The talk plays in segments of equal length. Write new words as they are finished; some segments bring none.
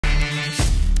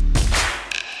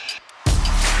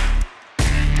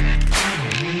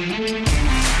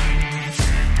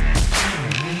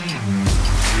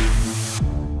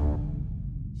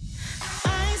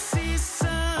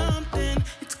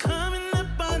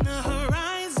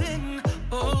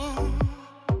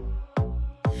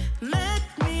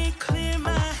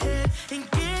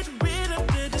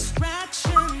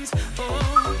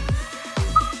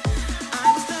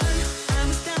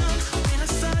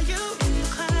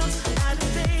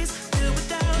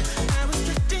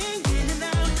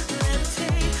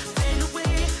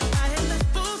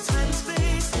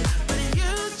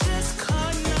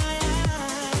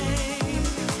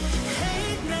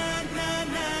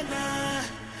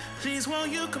Please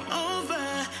won't you come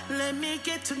over, let me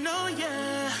get to know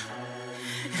ya.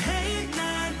 Hey,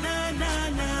 nah, nah, nah,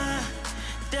 nah.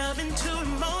 Delve into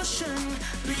emotion,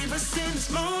 leave us in this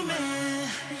moment.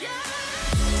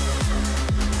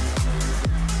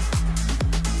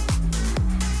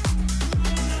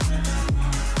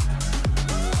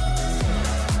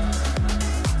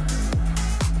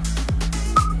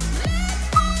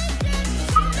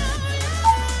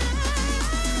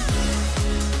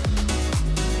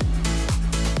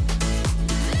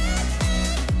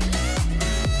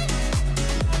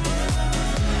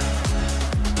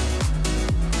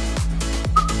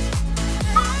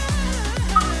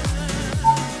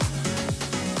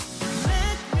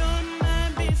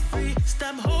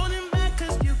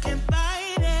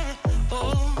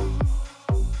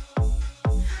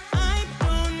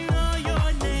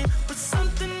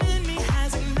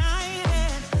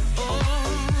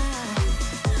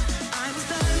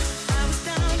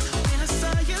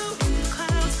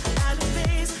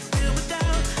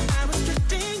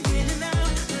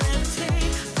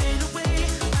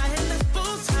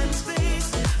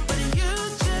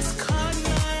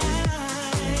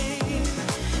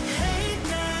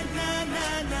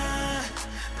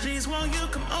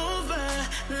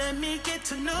 Let me get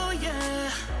to know ya.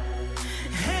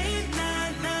 Hey, nah,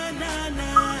 nah, nah,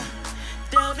 nah.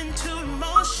 Delve into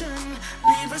emotion,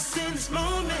 leave us in this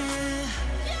moment.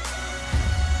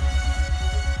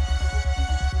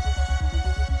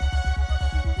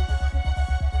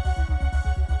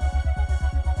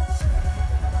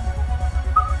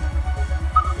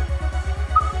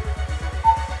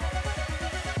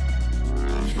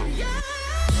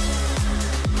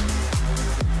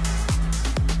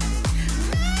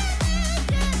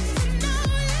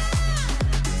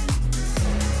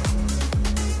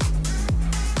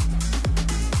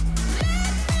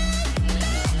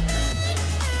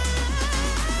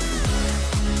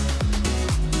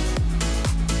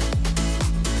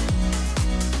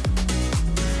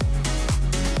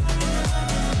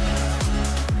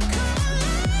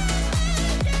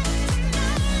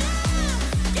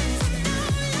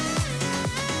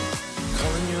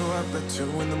 At 2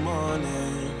 in the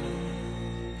morning,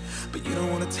 but you don't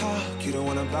wanna talk, you don't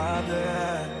wanna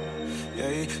bother.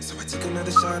 Yeah, so I take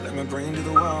another shot, let my brain do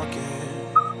the walking.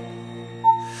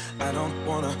 I don't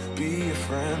wanna be a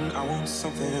friend, I want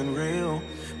something real.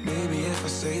 Maybe if I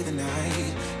stay the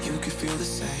night, you could feel the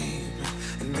same.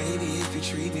 And maybe if you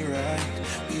treat me right,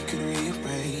 we could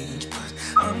rearrange. But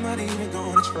I'm not even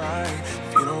gonna try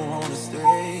if you don't wanna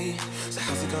stay. So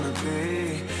how's it gonna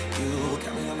be? You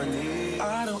got me on my knees.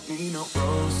 I don't need no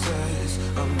roses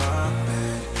on my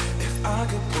bed. If I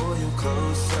could pull you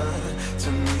closer to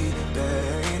me,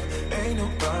 babe, ain't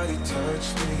nobody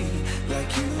touch me like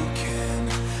you can.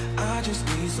 I just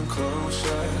need some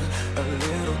closure, a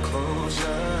little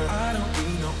closure. I don't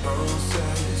need no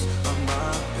roses on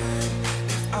my bed.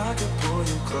 If I could pull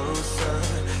you closer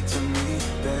to me,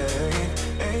 babe,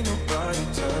 ain't nobody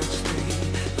touch me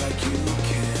like you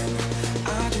can.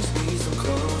 I just need some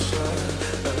closure,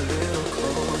 a little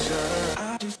closure.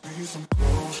 I just need some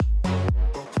closure.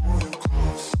 I'll pull you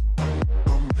close,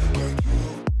 like you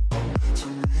to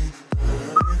me,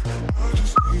 babe. I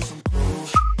just need some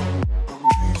closure. I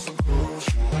need some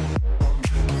closure,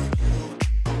 like you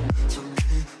to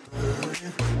me,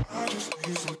 babe. I just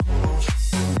need some closure.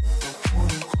 I'll pull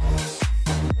you close,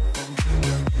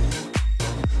 like you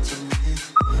to me,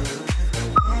 babe.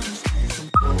 I just need some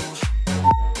closure.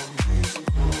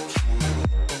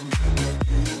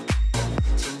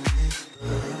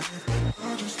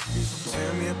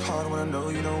 Tear me apart when I know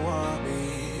you don't want me.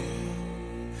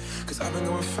 Cause I've been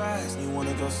going fast and you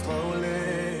wanna go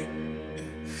slowly.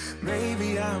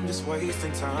 Maybe I'm just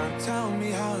wasting time, tell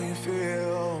me how you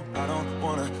feel. I don't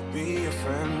wanna be a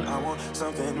friend, I want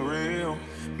something real.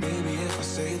 Maybe if I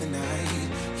stay the night,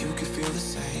 you could feel the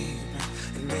same.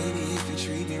 And maybe if you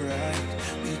treat me right,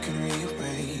 we can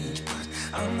rearrange. But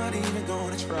I'm not even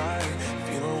gonna try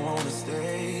if you don't wanna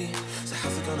stay. So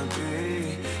how's it gonna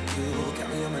be? You got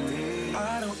me on my knees.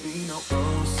 I don't need no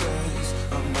roses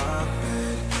on my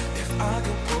bed. If I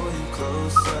could pull you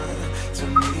closer to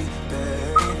me,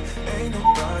 babe, ain't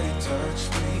nobody touch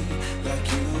me like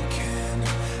you can.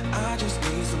 I just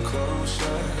need some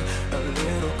closure, a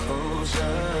little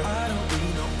closure. I don't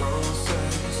need no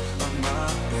roses on my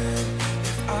bed.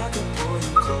 If I could pull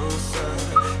you closer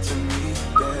to me,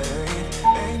 babe,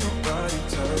 ain't nobody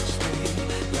touch me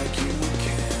like you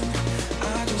can.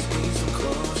 I just need some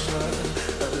closure,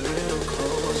 a little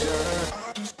closure.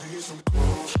 I just need some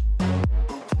closure.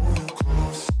 I'll pull you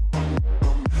close,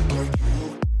 like you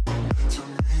to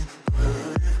me,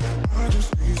 babe. I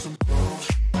just need some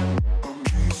closure. I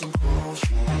need some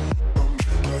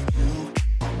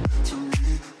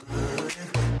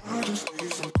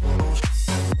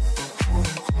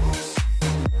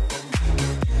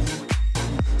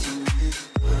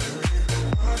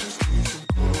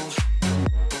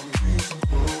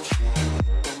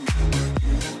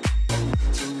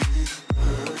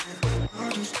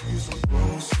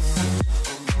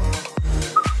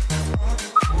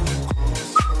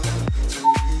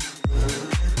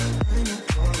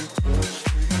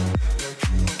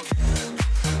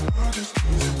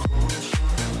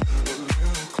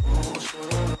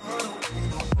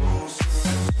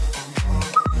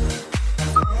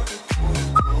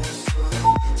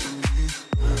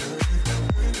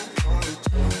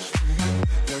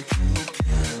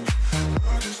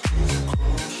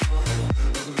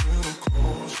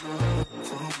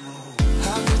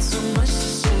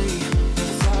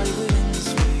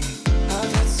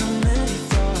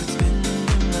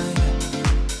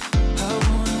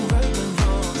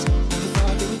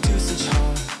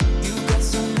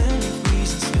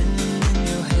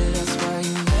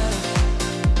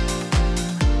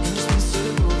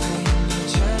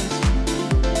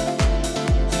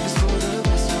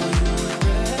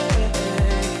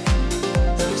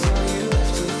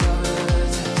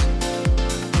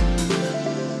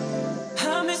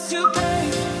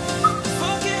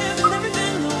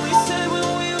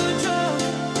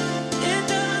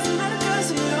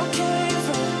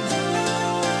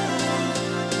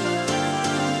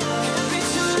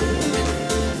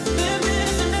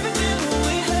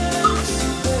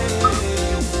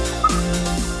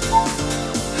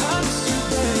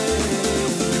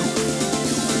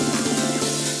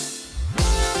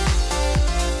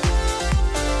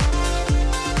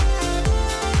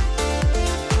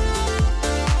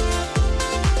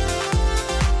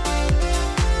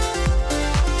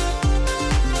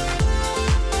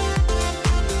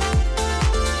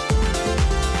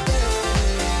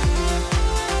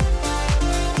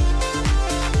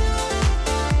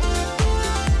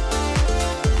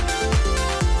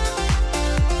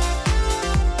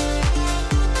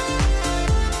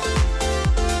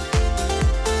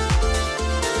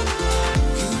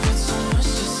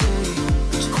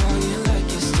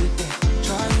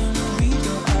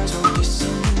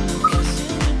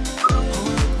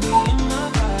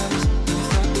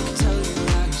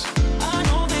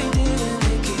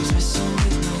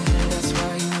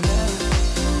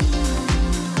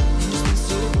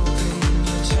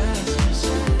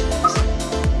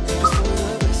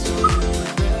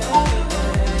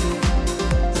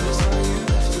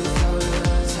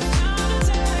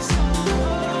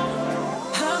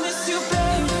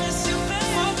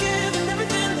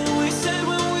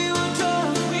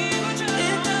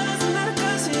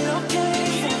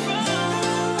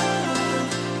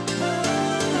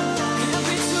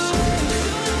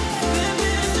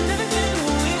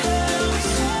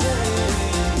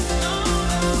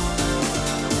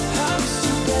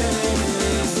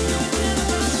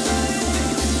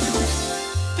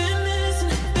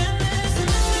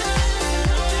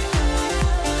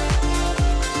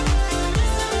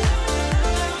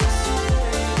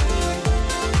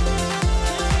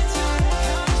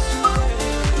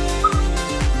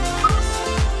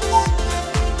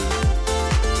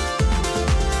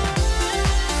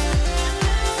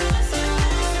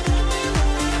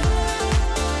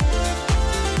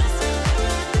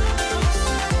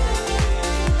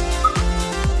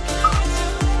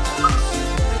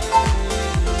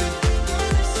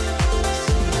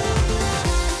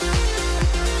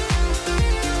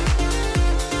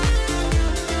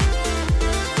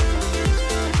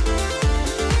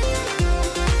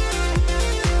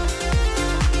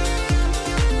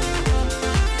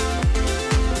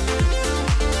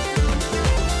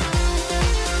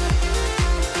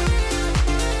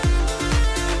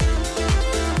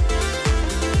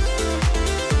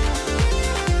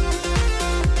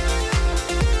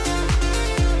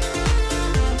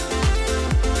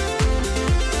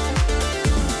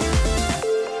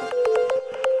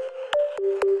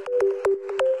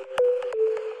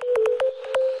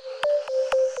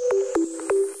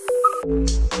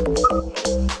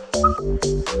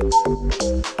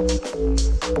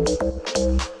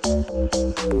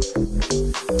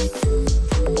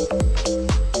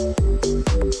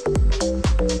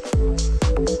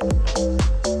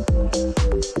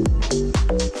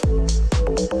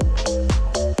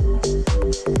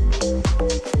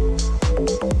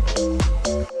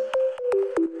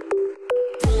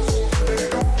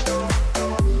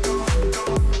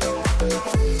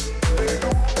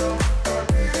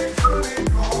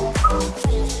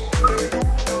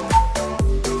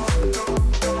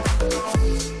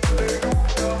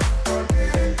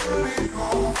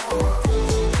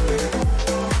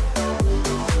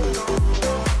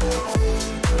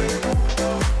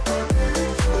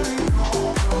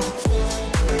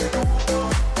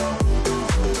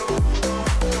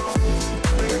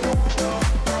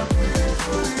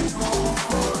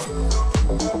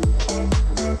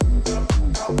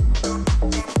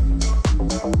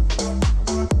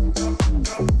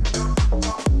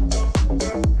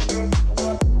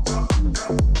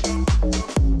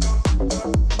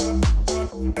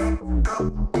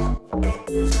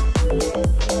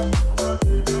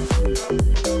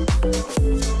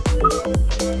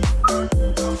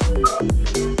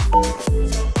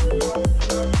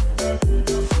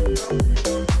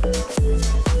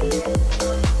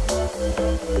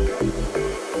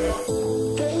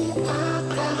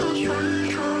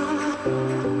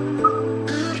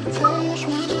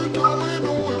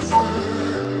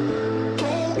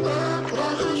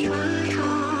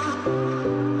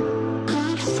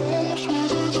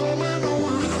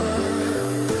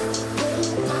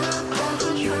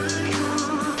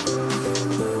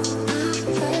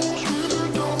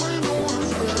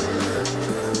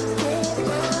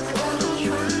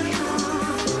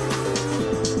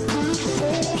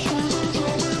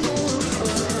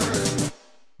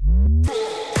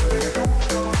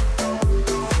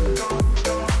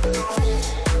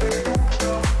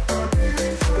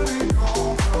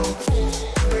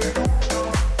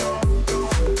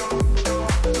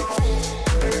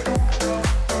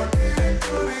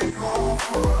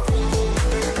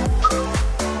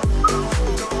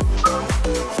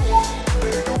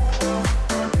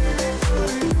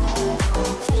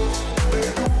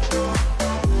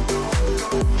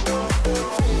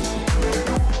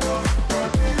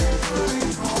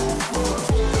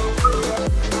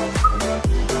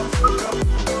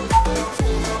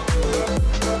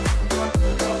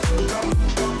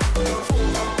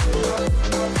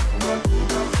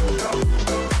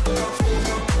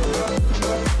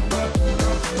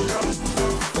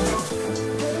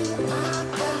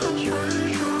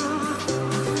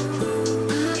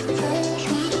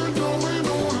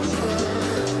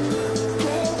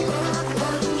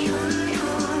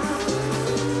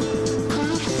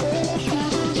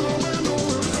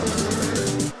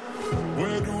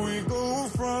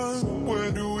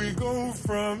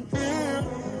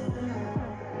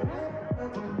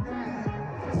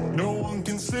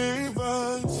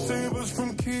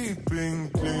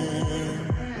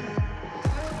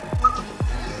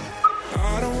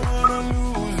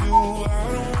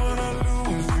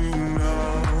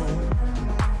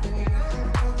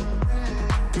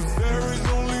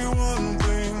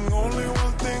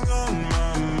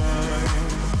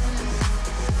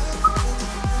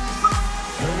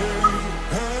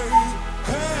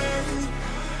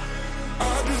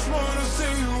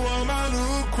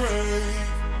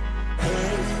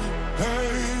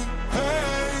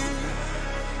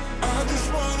I just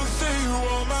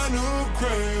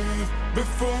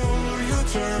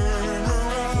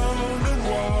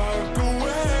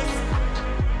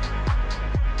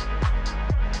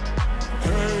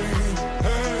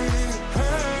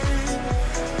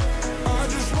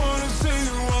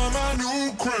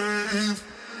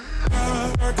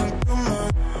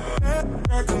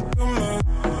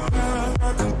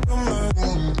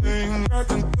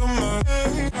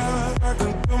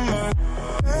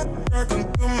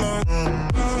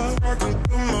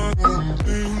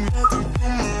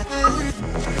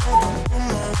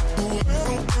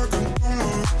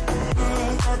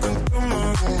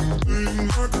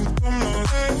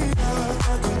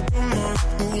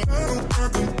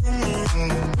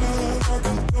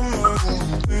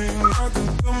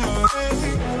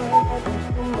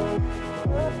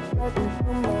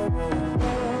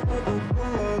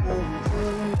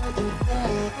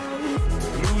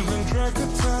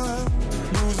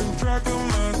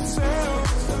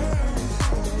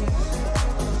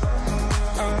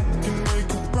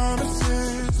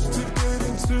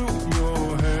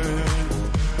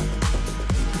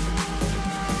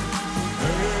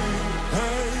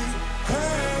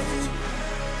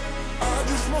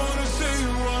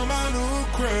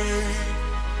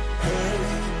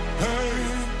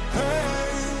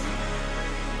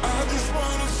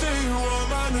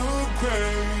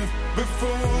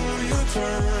before you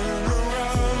turn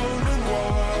around and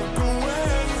walk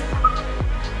away.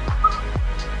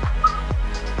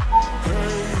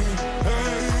 Hey,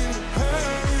 hey, hey,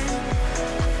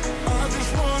 I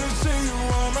just wanna see you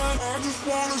all night. I just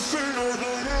wanna see you.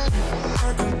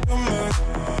 I can do my,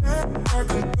 I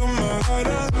can do my, I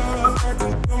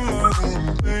can do my own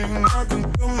thing. I can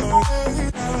do my, I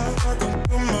can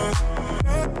do my,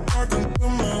 I can do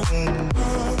my own,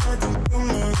 I can do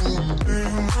my own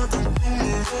thing. I can do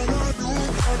my, what I do.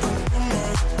 I can do my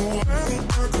way. I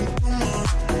can do my,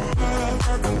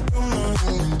 I can do my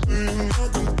own thing. I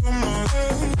can do my,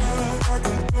 I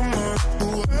can do my way.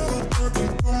 I can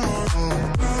do my own,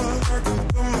 I can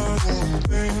do my own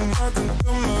thing. I can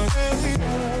do my, I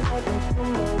can do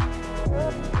my,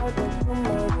 I can do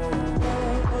my own,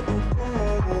 I can do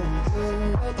my own thing.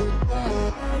 I can do my,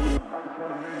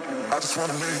 I just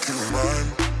wanna make you mine,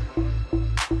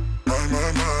 mine,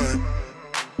 mine, mine,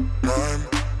 mine,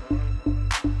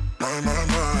 mine, mine,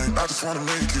 mine. I just wanna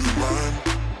make you mine,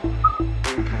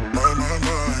 mine, mine,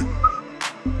 mine,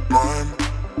 mine,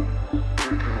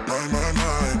 mine, mine,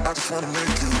 mine. I just wanna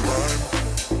make you mine,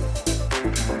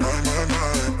 mine, mine,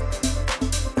 mine,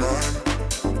 mine,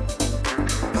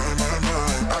 mine, mine,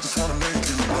 mine. I just wanna make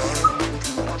you mine.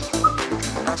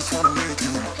 I just wanna make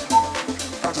you.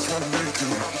 I just wanna make you.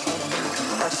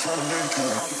 I just wanna make you.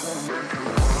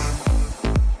 Mine,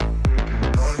 mine,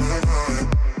 mine,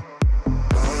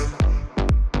 mine, mine,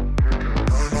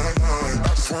 mine, mine. I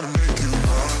just wanna make you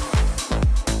mine.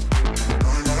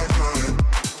 Mine, mine, mine.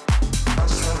 I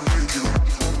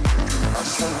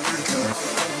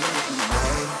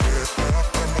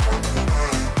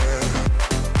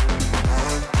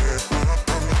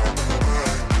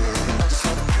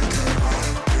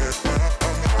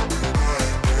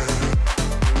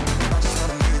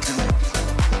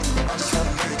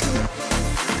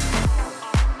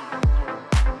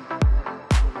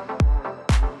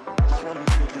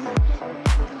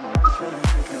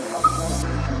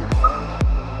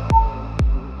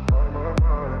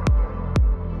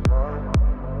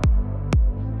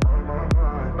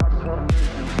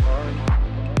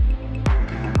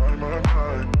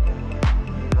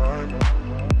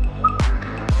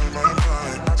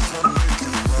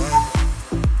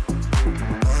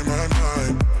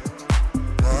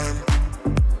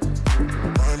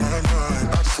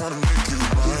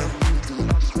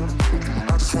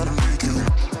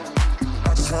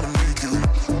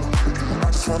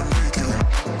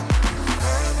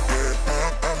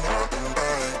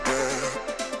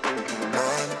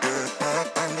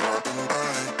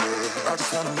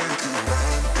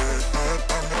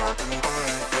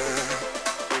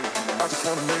just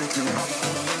wanna make you.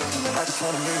 I just wanna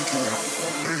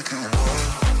make you mine.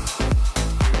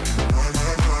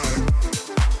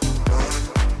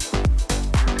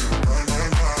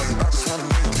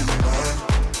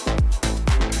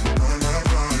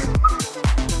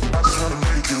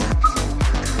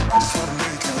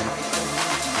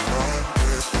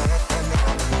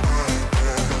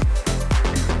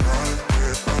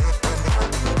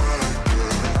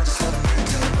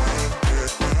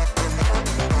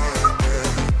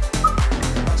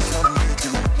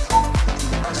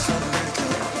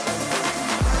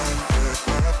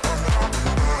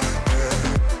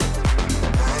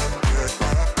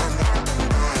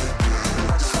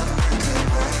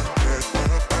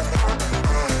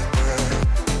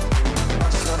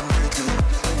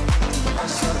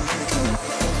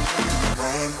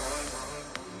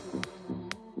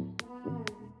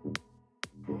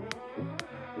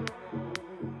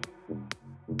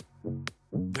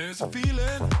 There's a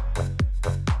feeling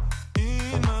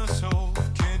in my soul,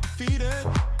 can't defeat it.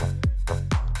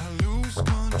 I lose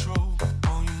control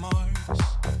on your marks.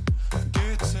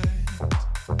 Get set,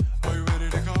 are you ready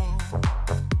to go?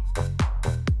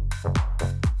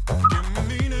 Give me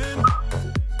meaning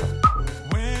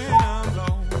when I'm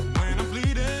low, when I'm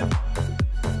bleeding.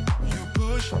 You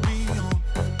push me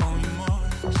on your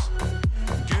marks.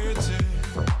 Get set,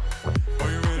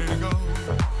 are you ready to go?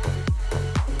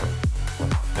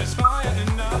 There's fire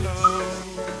in our love.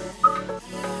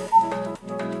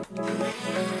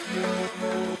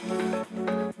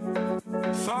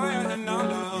 Fire in our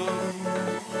love.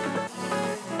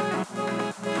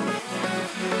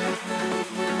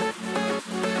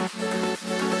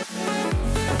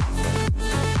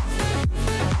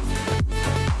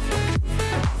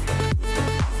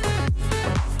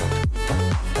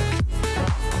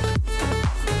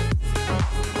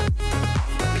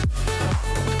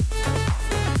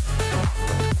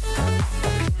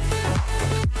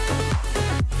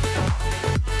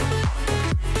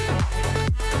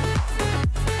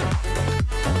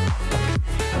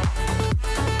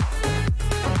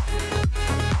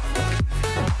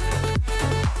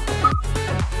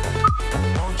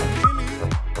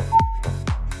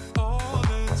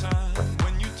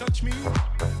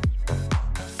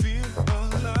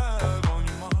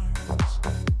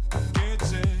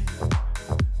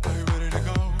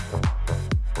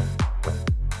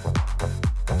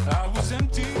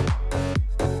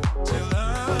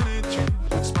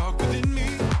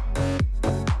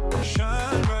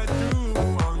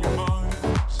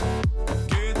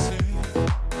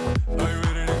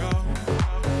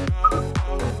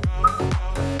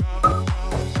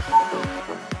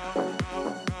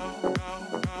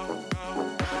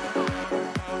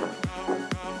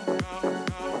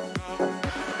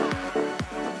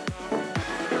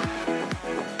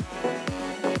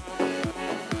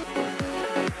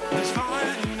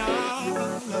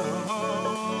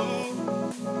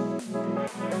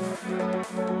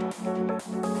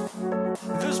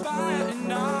 There's fire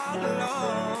in our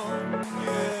love,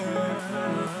 yeah.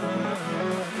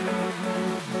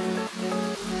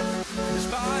 There's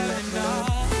fire in our